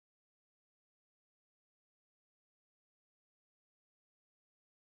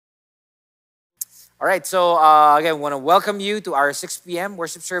All right, so again, want to welcome you to our 6 p.m.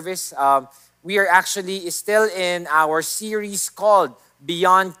 worship service. We are actually still in our series called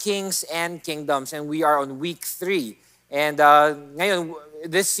Beyond Kings and Kingdoms, and we are on week 3. And ngayon,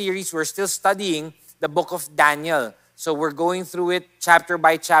 this series, we're still studying the book of Daniel. So we're going through it chapter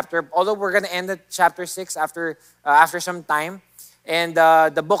by chapter, although we're going to end at chapter 6 after some time. And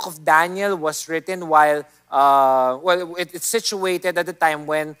the book of Daniel was written while, it's situated at the time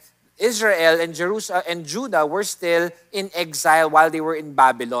when Israel and Jerusalem and Judah were still in exile while they were in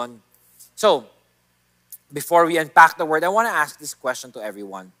Babylon. So, before we unpack the word, I want to ask this question to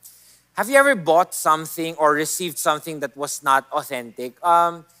everyone. Have you ever bought something or received something that was not authentic?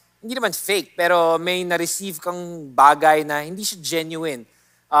 Hindi naman fake, pero may na-receive kang bagay na hindi siya genuine.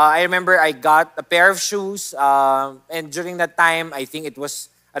 I remember I got a pair of shoes, and during that time, I think it was,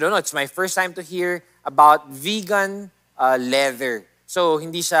 I don't know, it's my first time to hear about vegan leather. So,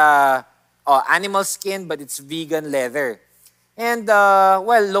 hindi siya animal skin, but it's vegan leather. And,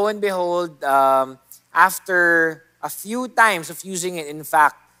 lo and behold, after a few times of using it, in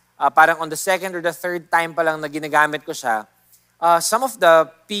fact, parang on the second or the third time pa lang na ginagamit ko siya, some of the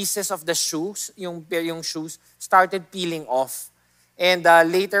pieces of the shoes, yung shoes, started peeling off. And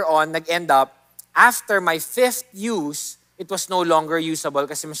later on, nag-end up, after my 5th use, it was no longer usable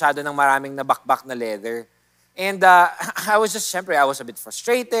kasi masyado ng maraming nabakbak na leather. And I was a bit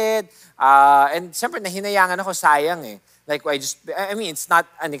frustrated. And siyempre, nahinayangan ako, sayang eh. Like, I mean, it's not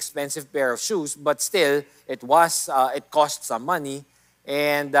an expensive pair of shoes, but still, it cost some money.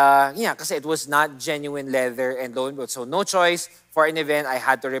 And kasi it was not genuine leather and lo and behold. So no choice, for an event, I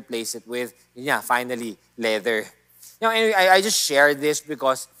had to replace it with, finally, leather. Anyway, I just share this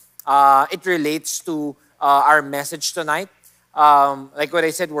because it relates to our message tonight. Like what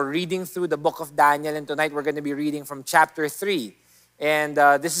I said, we're reading through the book of Daniel, and tonight we're going to be reading from chapter 3. And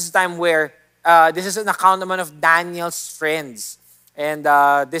this is a time where, this is an account naman of Daniel's friends. And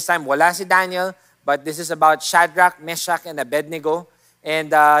this time, wala si Daniel, but this is about Shadrach, Meshach, and Abednego.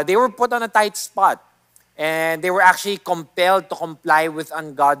 And they were put on a tight spot. And they were actually compelled to comply with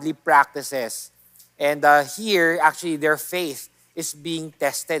ungodly practices. And here, actually, their faith is being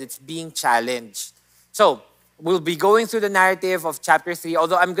tested. It's being challenged. So, we'll be going through the narrative of chapter 3,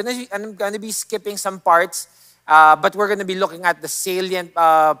 although I'm gonna be skipping some parts, but we're gonna be looking at the salient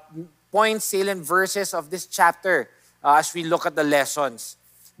points, salient verses of this chapter as we look at the lessons.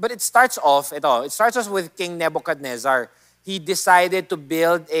 But it starts off with King Nebuchadnezzar. He decided to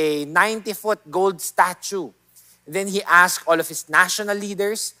build a 90-foot gold statue. Then he asked all of his national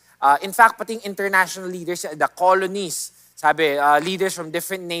leaders, in fact, pating international leaders, the colonies, leaders from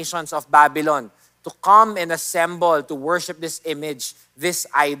different nations of Babylon, to come and assemble to worship this image, this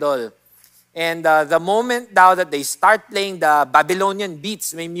idol. And the moment now that they start playing the Babylonian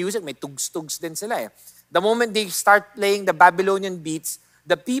beats, may music, may tugs-tugs din sila eh. The moment they start playing the Babylonian beats,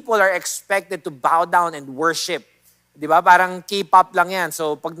 the people are expected to bow down and worship. Di ba? Parang K-pop lang yan.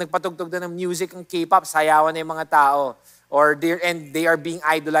 So pag nagpatugtog na ng music ng K-pop, sayawan na yung mga tao. And they are being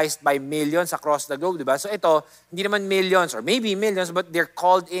idolized by millions across the globe. Di ba? So ito, hindi naman millions or maybe millions, but they're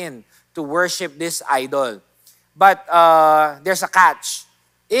called in to worship this idol. But there's a catch.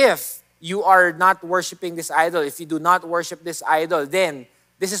 If you are not worshiping this idol, if you do not worship this idol, then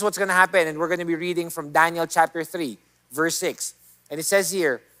this is what's going to happen. And we're going to be reading from Daniel chapter 3, verse 6. And it says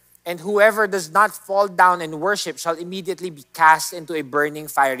here, "And whoever does not fall down and worship shall immediately be cast into a burning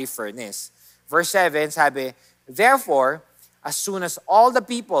fiery furnace." Verse 7, sabi, "Therefore, as soon as all the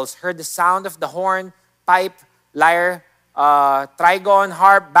peoples heard the sound of the horn, pipe, lyre, trigon,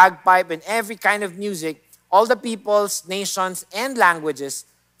 harp, bagpipe, and every kind of music, all the peoples, nations, and languages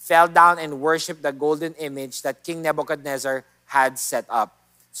fell down and worshipped the golden image that King Nebuchadnezzar had set up."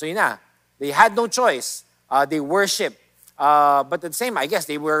 So yun na, they had no choice. They worshipped. But the same, I guess,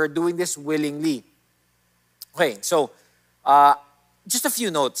 they were doing this willingly. Okay, so just a few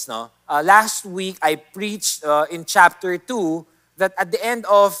notes. No? Last week, I preached in chapter 2 that at the end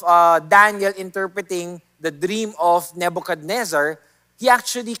of Daniel interpreting the dream of Nebuchadnezzar, he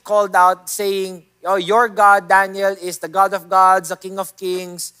actually called out saying, "Oh, your God, Daniel, is the God of gods, the King of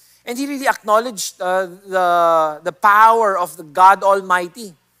kings." And he really acknowledged the power of the God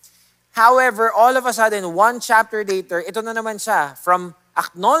Almighty. However, all of a sudden, one chapter later, ito na naman siya. From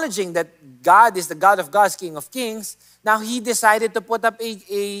acknowledging that God is the God of gods, King of kings, now he decided to put up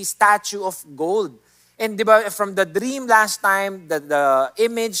a statue of gold. And diba, from the dream last time, the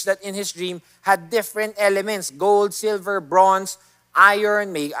image that in his dream had different elements, gold, silver, bronze,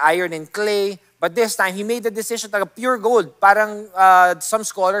 iron, may iron and clay. But this time, he made the decision to pure gold. Parang some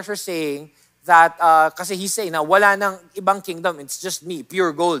scholars are saying that, kasi he's saying na wala nang ibang kingdom, it's just me,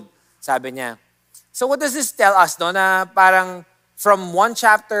 pure gold, sabi niya. So what does this tell us? No? Na parang from one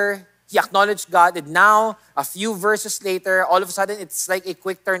chapter, he acknowledged God, and now, a few verses later, all of a sudden, it's like a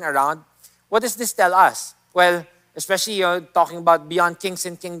quick turnaround. What does this tell us? Well, especially talking about beyond kings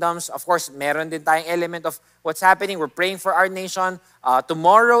and kingdoms, of course, meron din tayong element of what's happening. We're praying for our nation.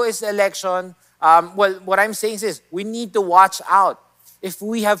 Tomorrow is the election. Well, what I'm saying is we need to watch out if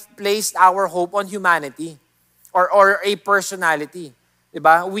we have placed our hope on humanity or a personality.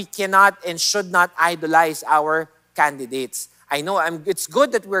 Diba? We cannot and should not idolize our candidates. I know it's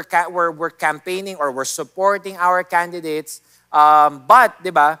good that we're campaigning or we're supporting our candidates, but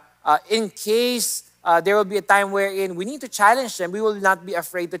diba, in case there will be a time wherein we need to challenge them, we will not be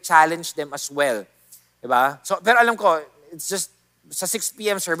afraid to challenge them as well. Diba? So, pero alam ko, it's just sa 6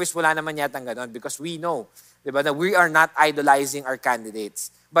 p.m. service, wala naman yatang ganon because we know diba, that we are not idolizing our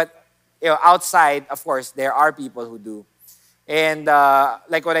candidates. But outside, of course, there are people who do. And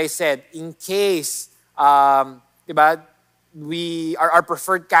like what I said, in case diba, our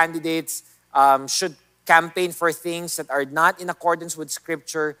preferred candidates should campaign for things that are not in accordance with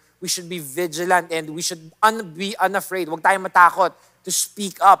Scripture, we should be vigilant and we should be unafraid. Huwag tayong matakot to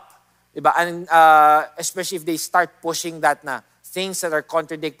speak up. Diba? And, especially if they start pushing that na things that are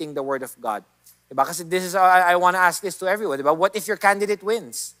contradicting the Word of God. Diba? Kasi this is, I want to ask this to everyone. Diba? What if your candidate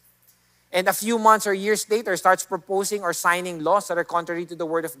wins? And a few months or years later starts proposing or signing laws that are contrary to the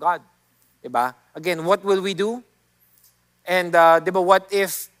Word of God. Diba? Again, what will we do? And diba, what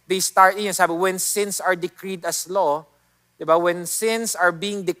if they start, sabi, when sins are decreed as law, diba, when sins are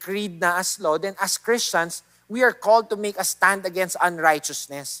being decreed na as law, then as Christians, we are called to make a stand against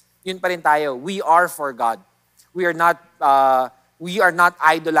unrighteousness. Yun pa rin tayo. We are for God. We are not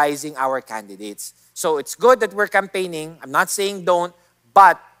idolizing our candidates. So it's good that we're campaigning. I'm not saying don't,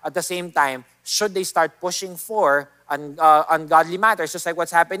 but at the same time, should they start pushing for ungodly matters, just like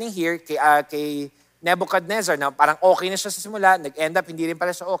what's happening here kay Nebuchadnezzar, na parang okay na siya sa simula, nag-end up hindi rin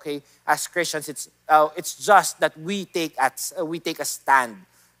pala siya okay. As Christians, it's just that we take a stand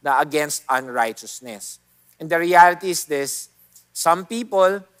against unrighteousness. And the reality is this: some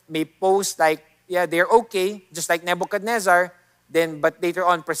people may post like, yeah, they're okay, just like Nebuchadnezzar, but later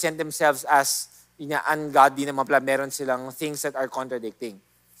on present themselves as ungodly naman pala, meron silang things that are contradicting.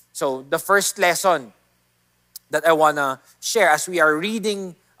 So the first lesson that I want to share as we are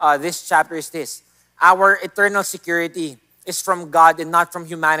reading this chapter is this: our eternal security is from God and not from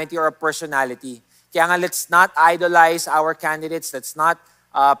humanity or a personality. Kaya nga, let's not idolize our candidates. Let's not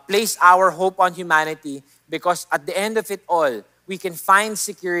place our hope on humanity, because at the end of it all, we can find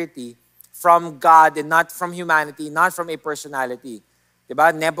security from God and not from humanity, not from a personality.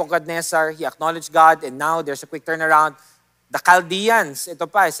 Diba? Nebuchadnezzar, he acknowledged God, and now there's a quick turnaround. The Chaldeans, ito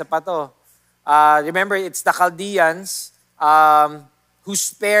pa, isa pa to. Remember, it's the Chaldeans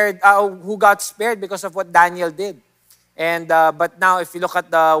who got spared because of what Daniel did. And but now, if you look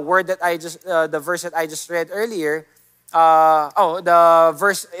at the verse that I just read earlier, the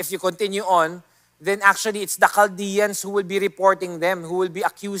verse, if you continue on, then actually it's the Chaldeans who will be reporting them, who will be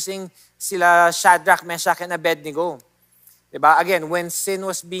accusing sila Shadrach, Meshach, and Abednego. Diba? Again, when sin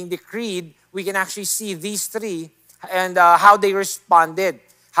was being decreed, we can actually see these three and how they responded,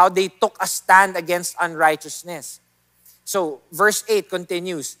 how they took a stand against unrighteousness. So, verse 8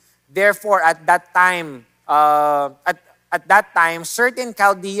 continues, therefore at that time, certain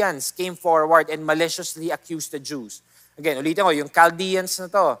Chaldeans came forward and maliciously accused the Jews. Again, ulitin ko, yung Chaldeans na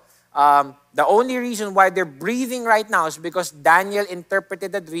to, the only reason why they're breathing right now is because Daniel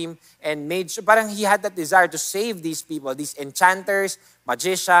interpreted the dream and parang he had that desire to save these people, these enchanters,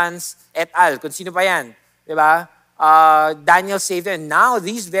 magicians, et al. Kung sino pa yan, di ba? Daniel saved them. Now,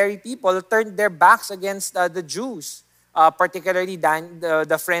 these very people turned their backs against the Jews, particularly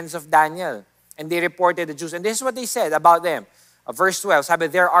the friends of Daniel. And they reported the Jews. And this is what they said about them. Verse 12, sabi,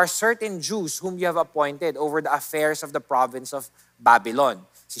 there are certain Jews whom you have appointed over the affairs of the province of Babylon.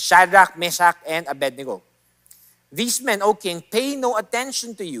 Si Shadrach, Meshach, and Abednego. These men, O king, pay no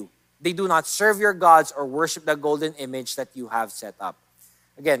attention to you. They do not serve your gods or worship the golden image that you have set up.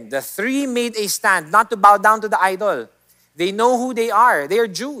 Again, the three made a stand not to bow down to the idol. They know who they are. They are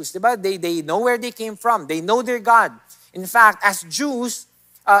Jews. Diba? They know where they came from. They know their God. In fact, as Jews,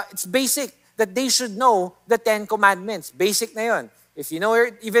 it's basic that they should know the 10 Commandments. Basic na yun. If you know,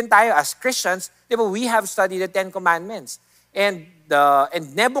 even tayo as Christians, diba, we have studied the 10 Commandments. And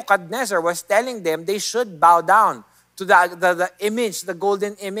Nebuchadnezzar was telling them they should bow down to the image, the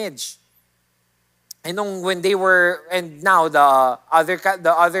golden image. And when they were, and now the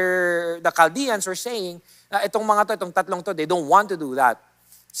Chaldeans were saying, itong tatlong to, they don't want to do that.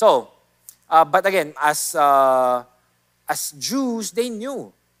 So, but again, as Jews, they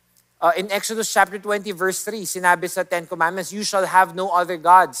knew In Exodus chapter 20, verse 3, sinabi sa Ten Commandments, you shall have no other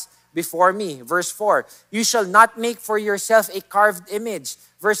gods before me. Verse 4, you shall not make for yourself a carved image.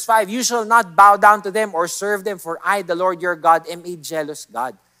 Verse 5, you shall not bow down to them or serve them, for I, the Lord your God, am a jealous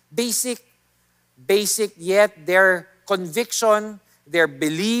God. Basic, yet their conviction, their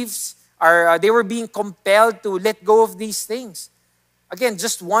beliefs, they were being compelled to let go of these things. Again,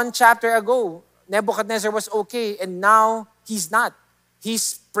 just one chapter ago, Nebuchadnezzar was okay, and now he's not.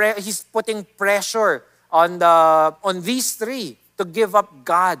 He's putting pressure on these three to give up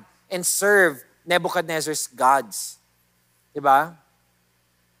God and serve Nebuchadnezzar's gods. Diba?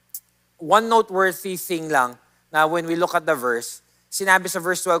 One noteworthy thing lang na when we look at the verse, sinabi sa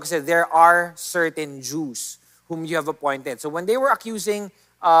verse 12 kasi there are certain Jews whom you have appointed. So when they were accusing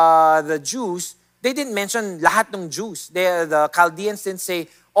the Jews, they didn't mention lahat ng Jews. The Chaldeans didn't say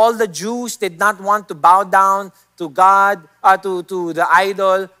all the Jews did not want to bow down to God, to the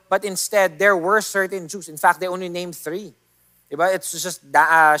idol, but instead there were certain Jews. In fact, they only named 3. Diba? It's just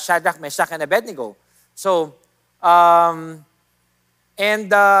Shadrach, Meshach, and Abednego. So, can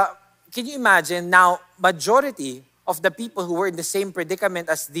you imagine now, majority of the people who were in the same predicament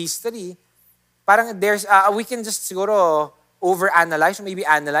as these 3, parang we can just siguro overanalyze or maybe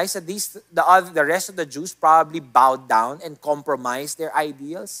analyze that the rest of the Jews probably bowed down and compromised their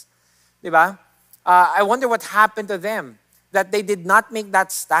ideals. Diba? I wonder what happened to them, that they did not make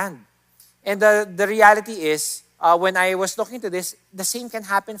that stand. And the reality is, when I was looking to this, the same can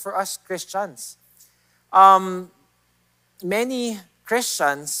happen for us Christians. Many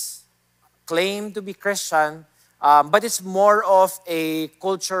Christians claim to be Christian, but it's more of a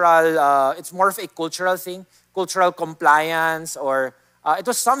cultural thing, cultural compliance, or it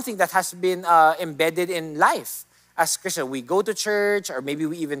was something that has been embedded in life. As Christian, we go to church, or maybe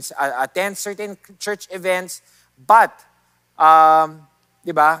we even attend certain church events. But,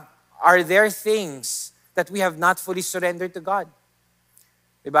 diba, are there things that we have not fully surrendered to God?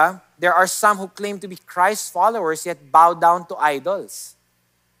 Diba? There are some who claim to be Christ followers yet bow down to idols.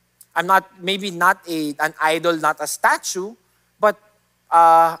 Maybe not an idol, not a statue, but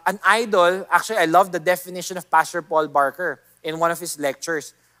an idol. Actually, I love the definition of Pastor Paul Barker in one of his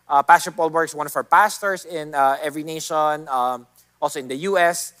lectures. Pastor Paul Barker is one of our pastors in every nation, also in the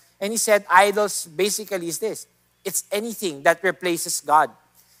U.S. And he said idols basically is this. It's anything that replaces God.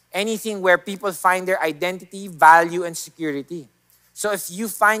 Anything where people find their identity, value, and security. So if you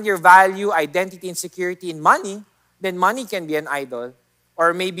find your value, identity, and security in money, then money can be an idol.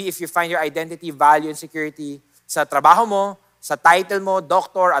 Or maybe if you find your identity, value, and security sa trabaho mo, sa title mo,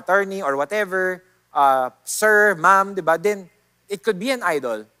 doctor, attorney, or whatever, sir, ma'am, diba? Then it could be an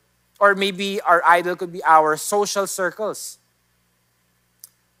idol. Or maybe our idol could be our social circles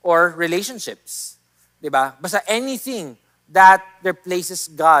or relationships. Diba? Basta anything that replaces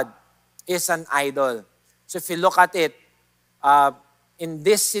God is an idol. So if you look at it, in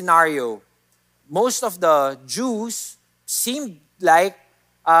this scenario, most of the Jews seemed like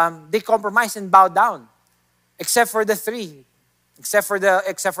they compromised and bowed down, except for the 3, except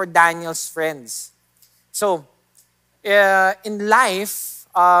for Daniel's friends. So in life,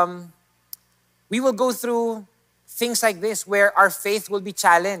 we will go through things like this where our faith will be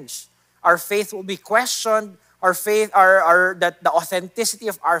challenged, our faith will be questioned, our faith, that the authenticity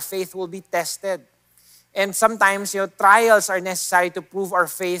of our faith will be tested. And sometimes, trials are necessary to prove our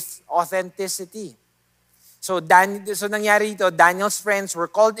faith authenticity. So nangyari dito, Daniel's friends were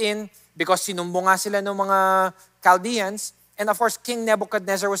called in because sinumbong nga sila ng mga Chaldeans. And of course, King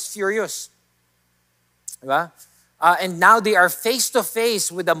Nebuchadnezzar was furious. Diba? And now they are face to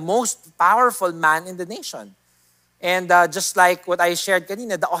face with the most powerful man in the nation. And just like what I shared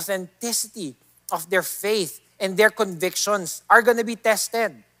kanina, the authenticity of their faith and their convictions are going to be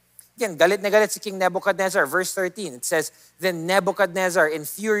tested. Again, galit na galit si King Nebuchadnezzar. Verse 13, it says, Then Nebuchadnezzar, in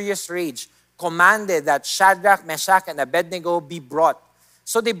furious rage, commanded that Shadrach, Meshach, and Abednego be brought.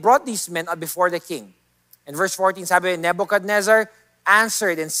 So they brought these men before the king. In verse 14, sabi, Nebuchadnezzar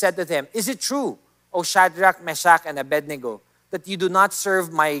answered and said to them, Is it true, O Shadrach, Meshach, and Abednego, that you do not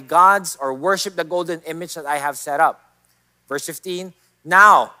serve my gods or worship the golden image that I have set up? Verse 15,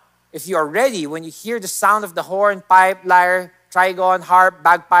 Now, if you are ready, when you hear the sound of the horn, pipe, lyre, trigon, harp,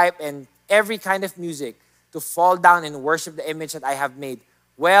 bagpipe, and every kind of music, to fall down and worship the image that I have made,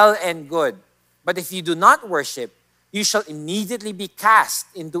 well and good. But if you do not worship, you shall immediately be cast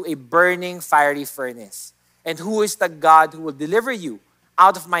into a burning fiery furnace. And who is the God who will deliver you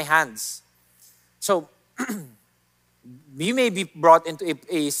out of my hands? So, you may be brought into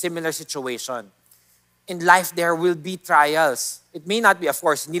a similar situation. In life, there will be trials. It may not be, of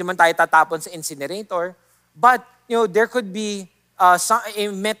course, hindi naman tayo tatapon sa incinerator, but, there could be a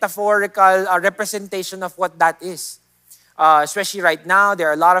metaphorical representation of what that is. Especially right now, there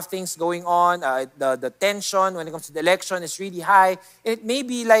are a lot of things going on. The tension when it comes to the election is really high. It may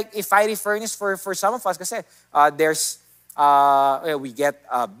be like a fiery furnace for some of us kasi we get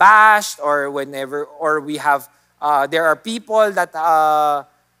bashed or whenever, or we have, there are people that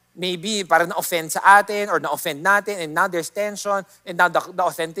maybe parang na-offend sa atin or na-offend natin, and now there's tension, and now the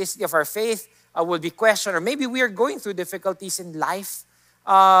authenticity of our faith will be questioned. Or maybe we are going through difficulties in life.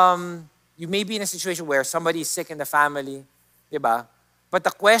 You may be in a situation where somebody is sick in the family, diba? But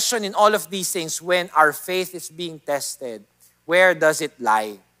the question in all of these things, when our faith is being tested, where does it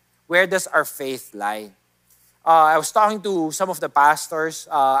lie? Where does our faith lie? I was talking to some of the pastors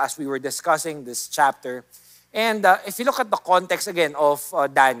as we were discussing this chapter. And if you look at the context again of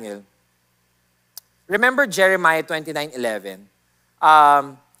Daniel, remember Jeremiah 29:11.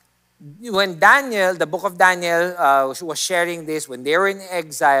 When Daniel, the book of Daniel, was sharing this, when they were in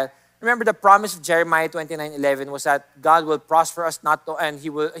exile, remember the promise of Jeremiah 29:11 was that God will prosper us, not to, and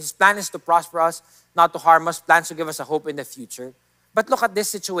His plan is to prosper us, not to harm us, plans to give us a hope in the future. But look at this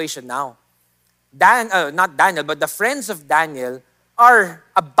situation now. Not Daniel, but the friends of Daniel are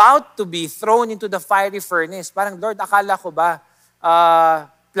about to be thrown into the fiery furnace. Parang, Lord, akala ko ba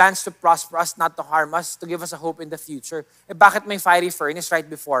plans to prosper us, not to harm us, to give us a hope in the future? Bakit may fiery furnace right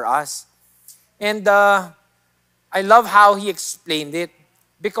before us? And I love how he explained it.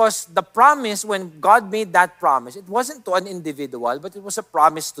 Because the promise, when God made that promise, it wasn't to an individual, but it was a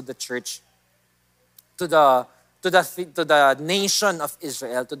promise to the church, to the nation of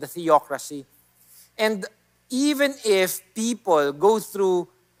Israel, to the theocracy. And even if people go through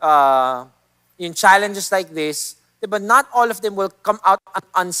in challenges like this, but not all of them will come out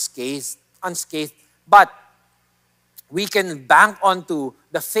unscathed. But we can bank onto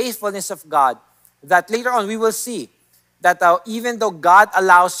the faithfulness of God that later on we will see that even though God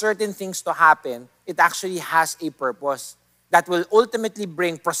allows certain things to happen, it actually has a purpose that will ultimately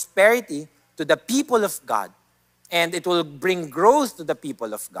bring prosperity to the people of God, and it will bring growth to the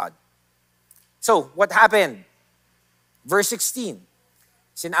people of God. So, what happened? Verse 16.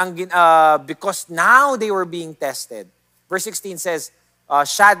 Because now they were being tested. Verse 16 says,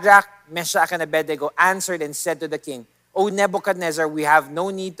 Shadrach, Meshach, and Abednego answered and said to the king, O Nebuchadnezzar, we have no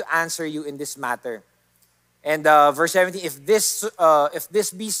need to answer you in this matter. And verse 17, if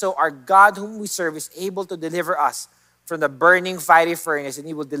this be so, our God whom we serve is able to deliver us from the burning fiery furnace, and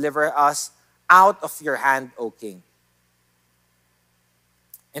He will deliver us out of your hand, O king.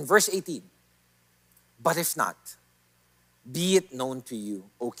 And verse 18, but if not, be it known to you,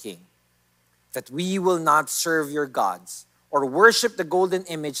 O king, that we will not serve your gods or worship the golden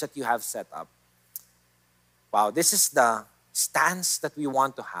image that you have set up. Wow, this is the stance that we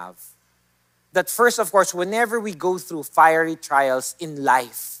want to have. That first, of course, whenever we go through fiery trials in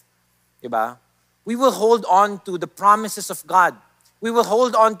life, diba, we will hold on to the promises of God. We will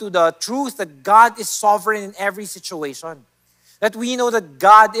hold on to the truth that God is sovereign in every situation. That we know that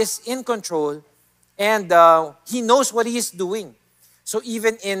God is in control and He knows what He is doing. So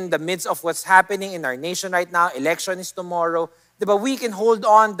even in the midst of what's happening in our nation right now, election is tomorrow, diba, we can hold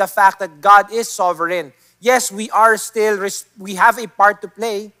on the fact that God is sovereign. Yes, we have a part to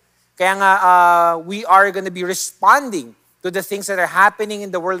play. Kaya nga, we are going to be responding to the things that are happening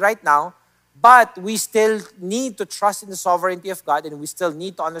in the world right now, but we still need to trust in the sovereignty of God, and we still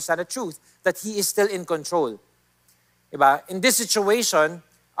need to understand the truth that He is still in control. Diba? In this situation,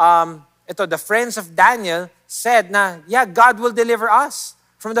 the friends of Daniel said na, yeah, God will deliver us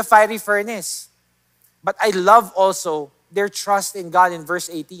from the fiery furnace. But I love also their trust in God in verse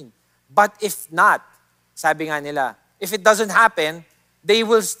 18. But if not, sabi nga nila, if it doesn't happen, they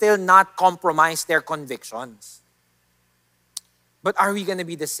will still not compromise their convictions. But are we going to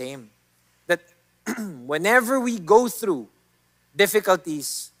be the same? That whenever we go through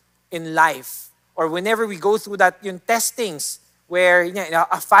difficulties in life, or whenever we go through that yung testings where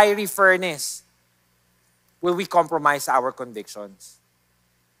a fiery furnace, will we compromise our convictions?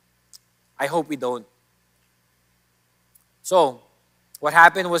 I hope we don't. So, what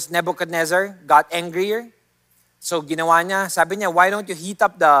happened was Nebuchadnezzar got angrier. So ginawa niya, sabi niya, why don't you heat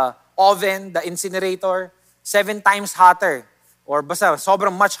up the oven, the incinerator, 7 times hotter? Or basta,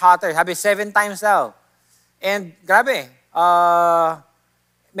 sobrang much hotter. Sabi, 7 times daw. And grabe,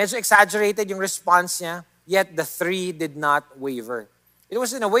 medyo exaggerated yung response niya, yet the 3 did not waver. It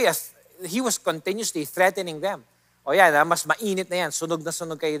was in a way, he was continuously threatening them. O yan, mas mainit na yan, sunog na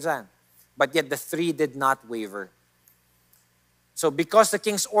sunog kayo dyan. But yet the 3 did not waver. So because the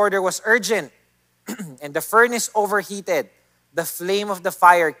king's order was urgent, and the furnace overheated, the flame of the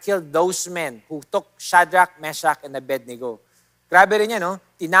fire killed those men who took Shadrach, Meshach, and Abednego. Grabe rin yan, no?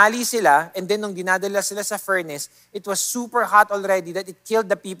 Tinali sila, and then nung dinadala sila sa furnace, it was super hot already that it killed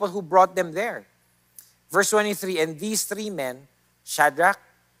the people who brought them there. Verse 23, and these three men, Shadrach,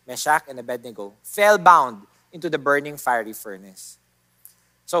 Meshach, and Abednego, fell bound into the burning fiery furnace.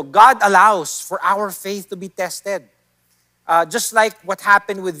 So God allows for our faith to be tested. Just like what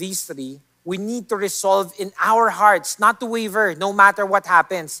happened with these three, we need to resolve in our hearts not to waver no matter what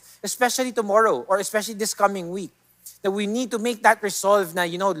happens, especially tomorrow or especially this coming week. That we need to make that resolve na,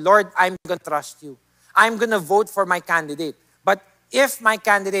 Lord, I'm going to trust you. I'm going to vote for my candidate. But if my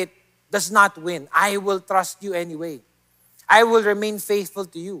candidate does not win, I will trust you anyway. I will remain faithful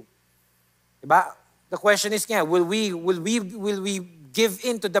to you. Diba? The question is, will we give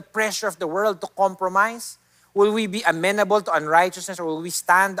in to the pressure of the world to compromise? Will we be amenable to unrighteousness, or will we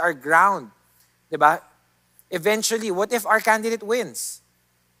stand our ground? Diba? Eventually, what if our candidate wins?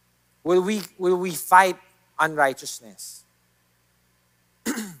 Will we fight unrighteousness?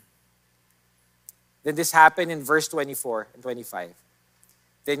 Then this happened in verse 24 and 25.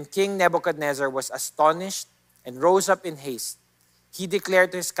 Then King Nebuchadnezzar was astonished and rose up in haste. He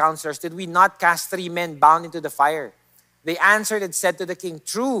declared to his counselors, did we not cast 3 men bound into the fire? They answered and said to the king,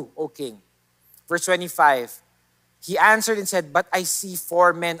 true, O king. Verse 25, he answered and said, but I see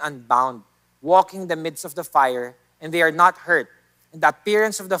 4 men unbound, walking in the midst of the fire, and they are not hurt. And the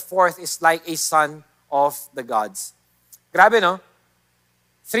appearance of the 4th is like a son of the gods. Grabe, no?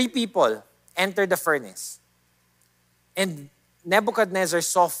 3 people entered the furnace. And Nebuchadnezzar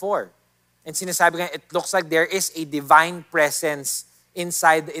saw 4. And sinasabi nga, it looks like there is a divine presence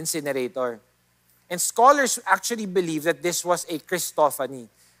inside the incinerator. And scholars actually believe that this was a Christophany.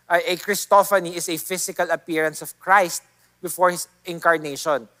 A Christophany is a physical appearance of Christ before his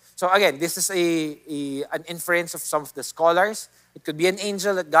incarnation. So again, this is an inference of some of the scholars. It could be an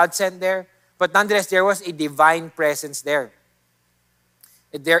angel that God sent there. But nonetheless, there was a divine presence there.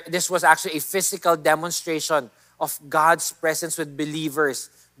 This was actually a physical demonstration of God's presence with believers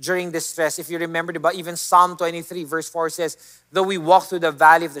during this stress. If you remember, even Psalm 23 verse 4 says, though we walk through the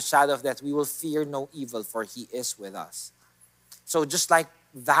valley of the shadow of death, we will fear no evil, for He is with us. So just like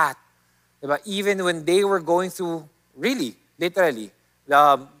that, even when they were going through, really, literally,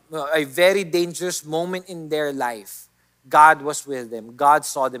 a very dangerous moment in their life, God was with them. God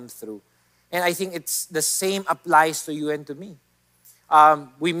saw them through. And I think it's the same applies to you and to me.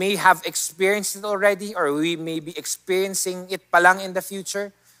 We may have experienced it already, or we may be experiencing it palang in the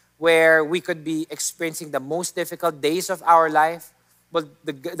future, where we could be experiencing the most difficult days of our life. But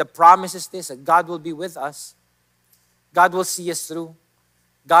the promise is this, that God will be with us. God will see us through.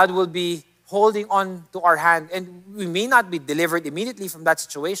 God will be holding on to our hand. And we may not be delivered immediately from that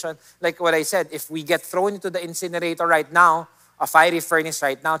situation. Like what I said, if we get thrown into the incinerator right now, a fiery furnace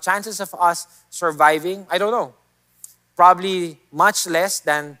right now, chances of us surviving, I don't know. Probably much less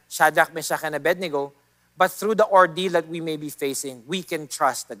than Shadrach, Meshach, and Abednego. But through the ordeal that we may be facing, we can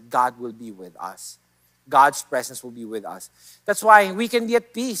trust that God will be with us. God's presence will be with us. That's why we can be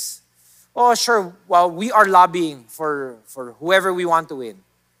at peace. Oh, sure, well, we are lobbying for whoever we want to win.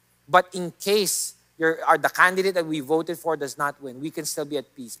 But in case the candidate that we voted for does not win, we can still be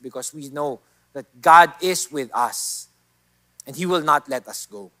at peace because we know that God is with us and He will not let us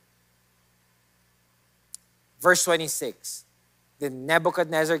go. Verse 26. Then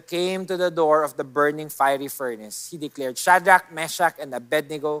Nebuchadnezzar came to the door of the burning fiery furnace. He declared, Shadrach, Meshach, and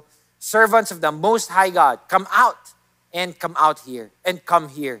Abednego, servants of the Most High God, come out and come out here and come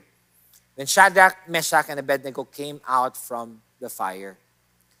here. Then Shadrach, Meshach, and Abednego came out from the fire.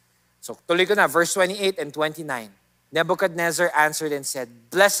 So tuloy ko na, verse 28 and 29. Nebuchadnezzar answered and said,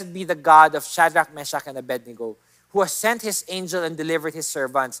 Blessed be the God of Shadrach, Meshach, and Abednego, who has sent His angel and delivered His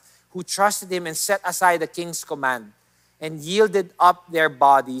servants, who trusted Him and set aside the king's command, and yielded up their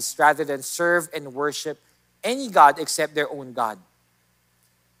bodies rather than serve and worship any god except their own God.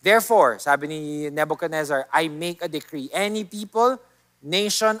 Therefore, sabi ni Nebuchadnezzar, I make a decree. Any people,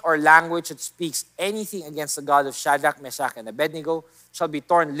 nation, or language that speaks anything against the God of Shadrach, Meshach, and Abednego shall be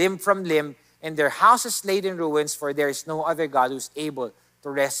torn limb from limb, and their houses laid in ruins, for there is no other God who is able to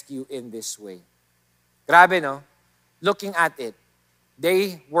rescue in this way. Grabe, no? Looking at it,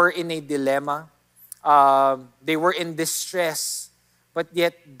 they were in a dilemma. They were in distress, but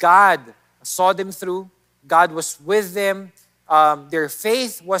yet God saw them through. God was with them. Their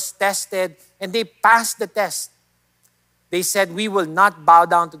faith was tested, and they passed the test. They said, we will not bow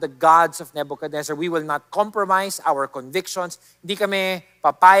down to the gods of Nebuchadnezzar. We will not compromise our convictions. Hindi kami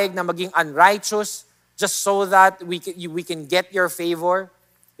papayag na maging unrighteous just so that we can get your favor.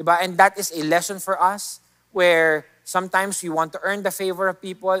 Diba? And that is a lesson for us where sometimes we want to earn the favor of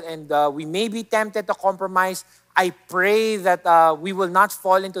people, and we may be tempted to compromise I pray that we will not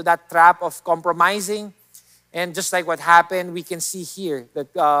fall into that trap of compromising. And just like what happened, we can see here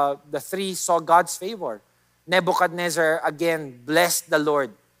that the three saw God's favor. Nebuchadnezzar again blessed the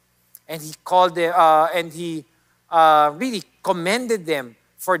Lord, and he called them, and he really commended them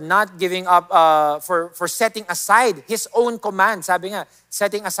for not giving up, for setting aside his own command. Sabi nga,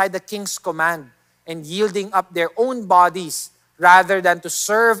 setting aside the king's command and yielding up their own bodies rather than to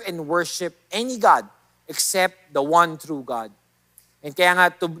serve and worship any God except the one true God. And kaya nga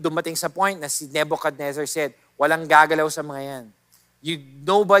dumating sa point na si Nebuchadnezzar said, walang gagalaw sa mga yan.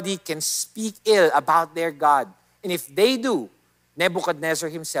 Nobody can speak ill about their God. And if they do, Nebuchadnezzar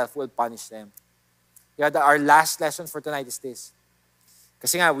himself will punish them. Our last lesson for tonight is this.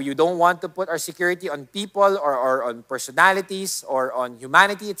 Kasi nga, you don't want to put our security on people or on personalities or on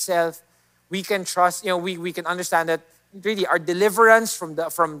humanity itself. We can trust, we can understand that really our deliverance from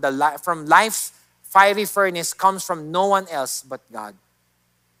life's fiery furnace comes from no one else but God.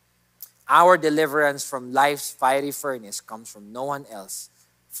 Our deliverance from life's fiery furnace comes from no one else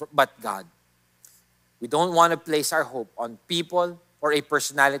but God. We don't want to place our hope on people or a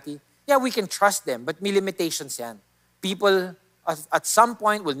personality. Yeah, we can trust them, but may limitations yan. People at some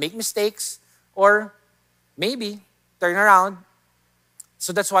point will make mistakes or maybe turn around.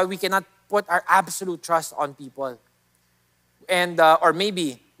 So that's why we cannot put our absolute trust on people. And or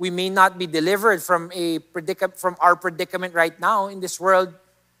maybe we may not be delivered from our predicament right now in this world.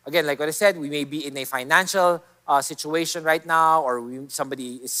 Again, like what I said, we may be in a financial situation right now, or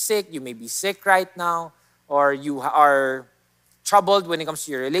somebody is sick, you may be sick right now, or you are troubled when it comes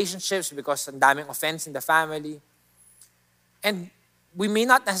to your relationships because ang daming offense in the family. And we may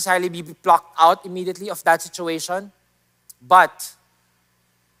not necessarily be plucked out immediately of that situation, but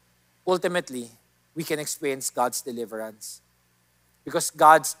ultimately, we can experience God's deliverance. Because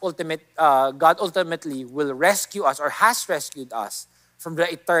God ultimately will rescue us or has rescued us from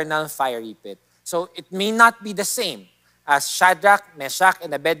the eternal fiery pit. So it may not be the same as Shadrach, Meshach,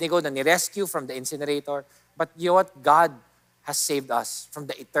 and Abednego na ni-rescue from the incinerator, but you know what? God has saved us from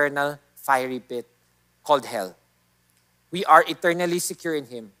the eternal fiery pit called hell. We are eternally secure in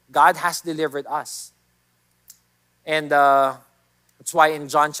Him. God has delivered us. And that's why in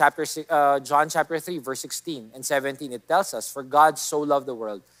John chapter 3, verse 16 and 17, it tells us, "For God so loved the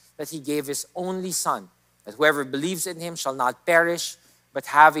world that He gave His only Son, that whoever believes in Him shall not perish, but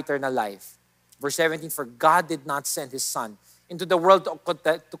have eternal life." Verse 17, "For God did not send His Son into the world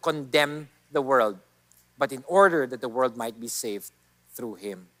to condemn the world, but in order that the world might be saved through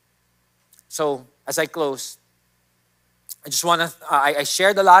Him." So, as I close, I just want to, I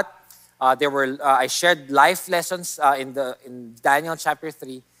shared a lot. I shared life lessons in Daniel chapter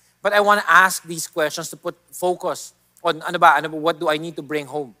 3. But I want to ask these questions to put focus on what do I need to bring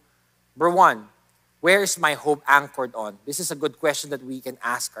home? Number one, where is my hope anchored on? This is a good question that we can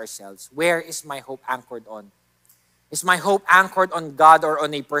ask ourselves. Where is my hope anchored on? Is my hope anchored on God or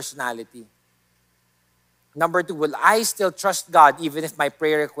on a personality? Number two, will I still trust God even if my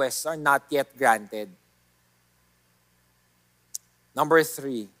prayer requests are not yet granted? Number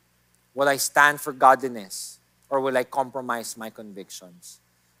three, will I stand for godliness or will I compromise my convictions?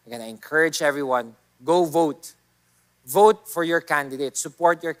 Again, I encourage everyone, go vote. Vote for your candidate.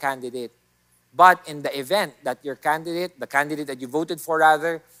 Support your candidate. But in the event that your candidate, the candidate that you voted for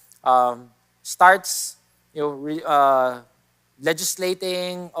rather, starts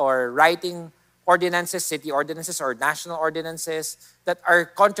legislating or writing ordinances, city ordinances or national ordinances that are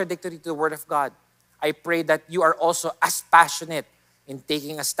contradictory to the Word of God, I pray that you are also as passionate in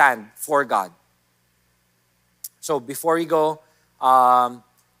taking a stand for God. So before we go, I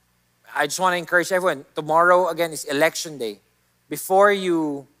just want to encourage everyone. Tomorrow, again, is election day. Before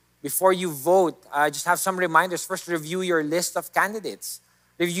you vote, I just have some reminders. First, review your list of candidates.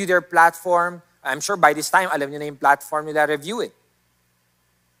 Review their platform. I'm sure by this time, alam niyo na yung platform nila, review it.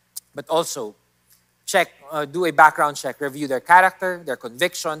 But also, do a background check. Review their character, their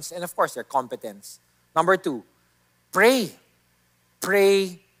convictions, and of course, their competence. Number two, pray.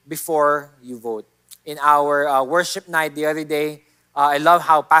 Pray before you vote. In our worship night the other day, I love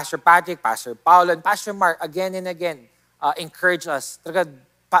how Pastor Patrick, Pastor Paul, and Pastor Mark again and again encourage us.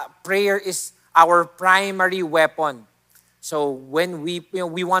 Prayer is our primary weapon. So when we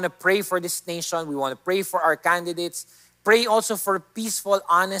want to pray for this nation, we want to pray for our candidates, pray also for peaceful,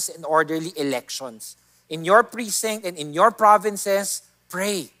 honest, and orderly elections. In your precinct and in your provinces,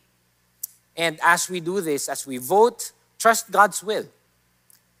 pray. And as we do this, as we vote, trust God's will.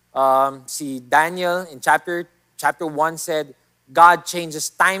 See, Daniel in chapter 1 said, God changes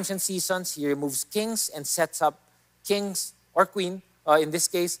times and seasons. He removes kings and sets up kings or queen, in this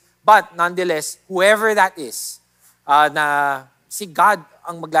case. But nonetheless, whoever that is, na si God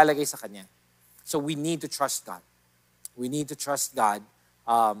ang maglalagay sa kanya. So we need to trust God. We need to trust God.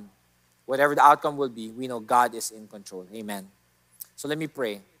 Whatever the outcome will be, we know God is in control. Amen. So let me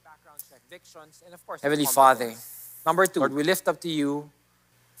pray. And of course, Heavenly Father, number 2, Lord, we lift up to you,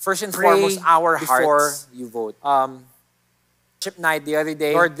 first and foremost, our hearts before you vote. Worship night the other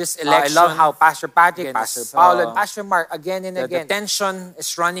day, Lord, this election, I love how Pastor Patrick, again, Pastor Paul, and Pastor Mark, again and again, the tension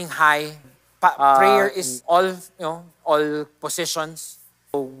is running high. Prayer is all positions.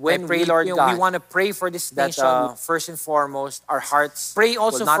 So when I pray, Lord God, we want to pray for this nation. First and foremost, our hearts pray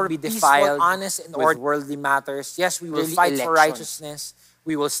also will not for be defiled, peaceful, honest, and with worldly matters. Yes, we will fight for righteousness.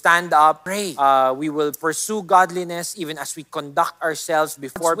 We will stand up, pray. We will pursue godliness even as we conduct ourselves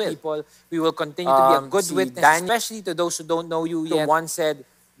before people. We will continue to be a good witness, especially to those who don't know you yet. One said,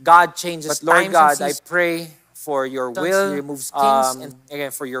 God changes but Lord God, I pray for your will. He removes kings and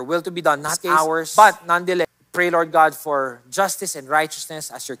again for your will to be done, not ours. But nonetheless, pray, Lord God, for justice and righteousness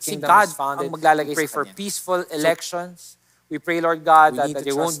as your kingdom is founded. We pray for peaceful elections. We pray, Lord God, that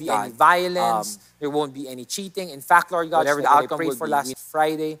there won't be any violence, there won't be any cheating. In fact, Lord God, whatever the outcome will be last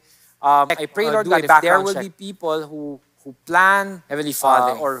Friday, I pray, Lord God, if there will be people who plan, Heavenly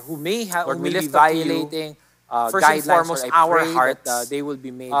Father, or who may have, or may be violating first and foremost our heart, they will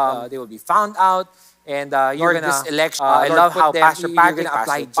be made, they will be found out. And you're gonna this election. I love how Pastor Patrick,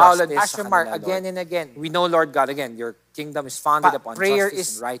 apply justice, and Pastor Mark again and again. We know, Lord God, again, your kingdom is founded upon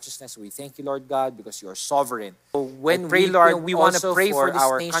justice and righteousness. We thank you, Lord God, because you are sovereign. So when we pray, Lord, we want to pray for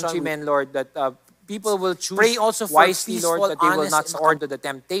our countrymen, Lord, that people will choose pray also for wisely, Lord, that they will not succumb to the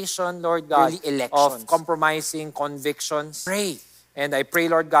temptation, Lord God, of compromising convictions. Pray. And I pray,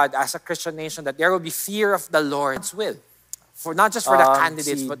 Lord God, as a Christian nation, that there will be fear of the Lord's will. For not just for the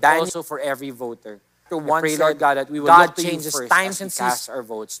candidates, but also for every voter. I pray, Lord God, that we will God look to changes you times and cast our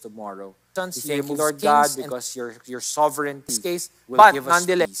votes tomorrow. We thank you, Lord God, because your sovereignty, in this case, will give us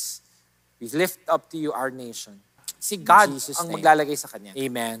peace. We lift up to you our nation. Si God ang maglalagay sa kanya.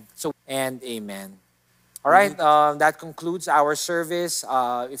 Amen. So and amen. All right, that concludes our service.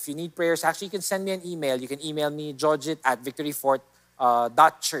 If you need prayers, actually, you can send me an email. You can email me, Jojit at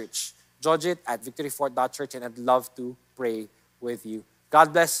victoryfort.church. Jojit at victoryfort.church, and I'd love to pray with you.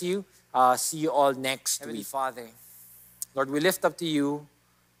 God bless you. See you all next week. Father, Lord, we lift up to you,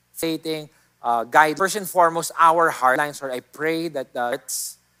 faithing, guide, first and foremost, our hearts. Lord, I pray that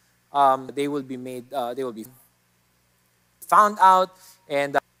they will be made, they will be found out.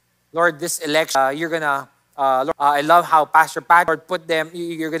 And Lord, this election, you're gonna, Lord, I love how Pastor Pat, Lord, put them,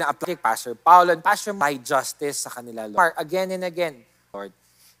 you're gonna apply Pastor Paul and Pastor by justice sa kanila, Lord. Again and again, Lord.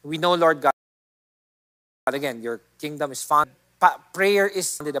 We know, Lord God, again, your kingdom is founded. Prayer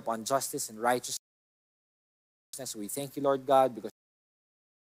is founded upon justice and righteousness. We thank you, Lord God, because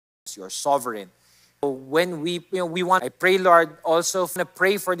you are sovereign. So when we want, I pray, Lord, also to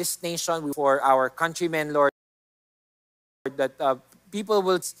pray for this nation, for our countrymen, Lord, that people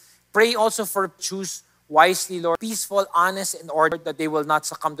will pray also for choose wisely, Lord, peaceful, honest, in order that they will not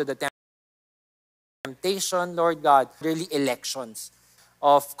succumb to the temptation, Lord God, early elections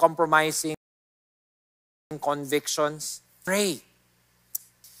of compromising convictions. Pray.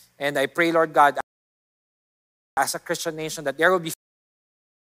 And I pray, Lord God, as a Christian nation, that there will be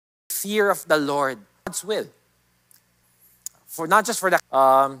fear of the Lord, God's will. For not just for the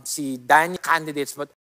Daniel candidates, but